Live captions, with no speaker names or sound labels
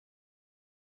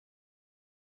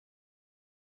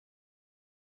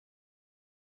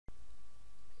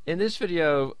In this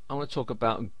video I want to talk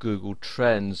about Google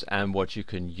Trends and what you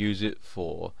can use it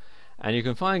for, and you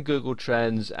can find Google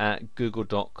Trends at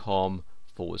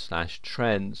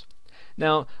google.com/trends.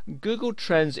 Now, Google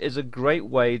Trends is a great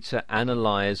way to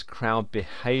analyze crowd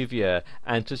behavior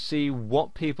and to see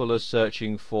what people are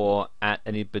searching for at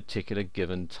any particular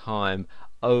given time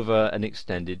over an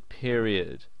extended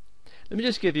period. Let me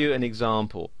just give you an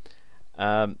example.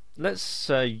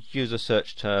 Let's use a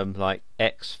search term like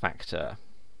X Factor,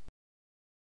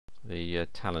 the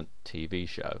talent TV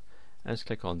show, and let's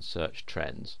click on Search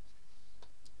Trends.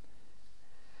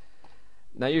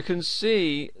 Now you can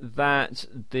see that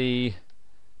the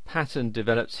pattern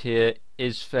developed here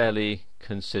is fairly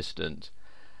consistent.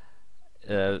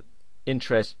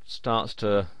 Interest starts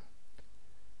to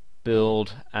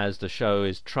build as the show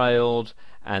is trailed,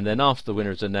 and then after the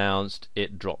winner is announced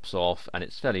it drops off and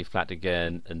it's fairly flat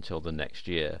again until the next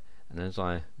year. And as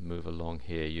I move along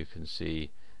here you can see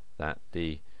that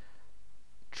the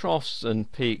troughs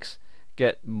and peaks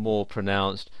get more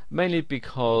pronounced, mainly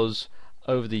because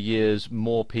over the years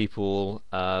more people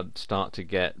start to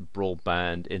get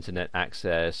broadband internet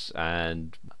access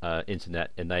and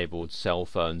internet enabled cell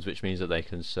phones, which means that they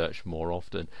can search more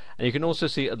often. And you can also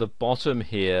see at the bottom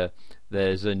here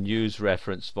there's a news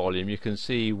reference volume. You can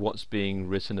see what's being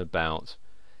written about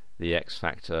the X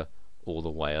Factor all the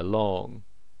way along.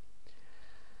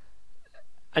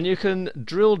 And you can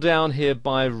drill down here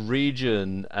by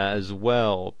region as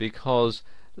well, because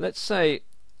let's say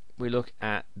we look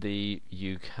at the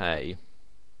UK,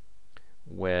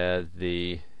 where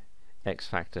the X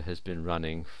Factor has been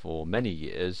running for many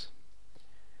years,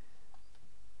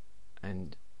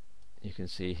 and you can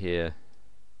see here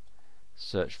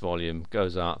search volume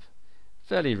goes up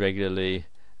fairly regularly,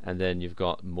 and then you've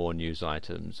got more news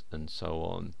items and so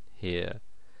on here.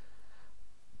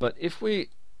 But if we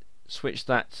switch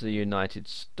that to the United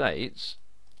States,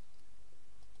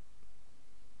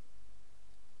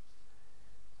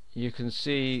 you can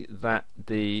see that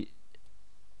the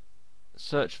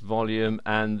search volume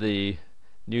and the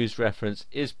news reference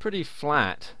is pretty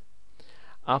flat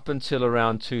up until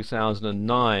around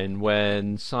 2009,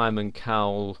 when Simon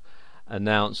Cowell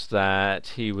announced that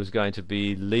he was going to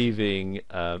be leaving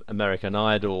American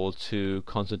Idol to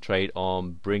concentrate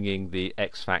on bringing the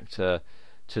X Factor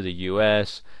to the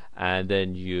US. And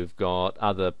then you've got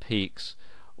other peaks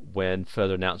when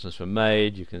further announcements were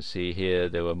made. You can see here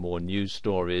there were more news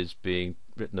stories being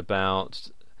written about,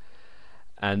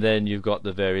 and then you've got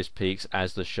the various peaks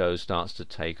as the show starts to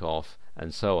take off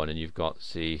and so on. And you've got,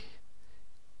 see,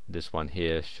 this one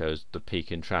here shows the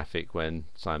peak in traffic when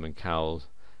Simon Cowell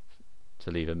to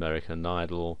leave American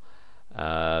Idol,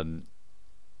 and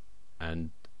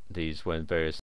these when various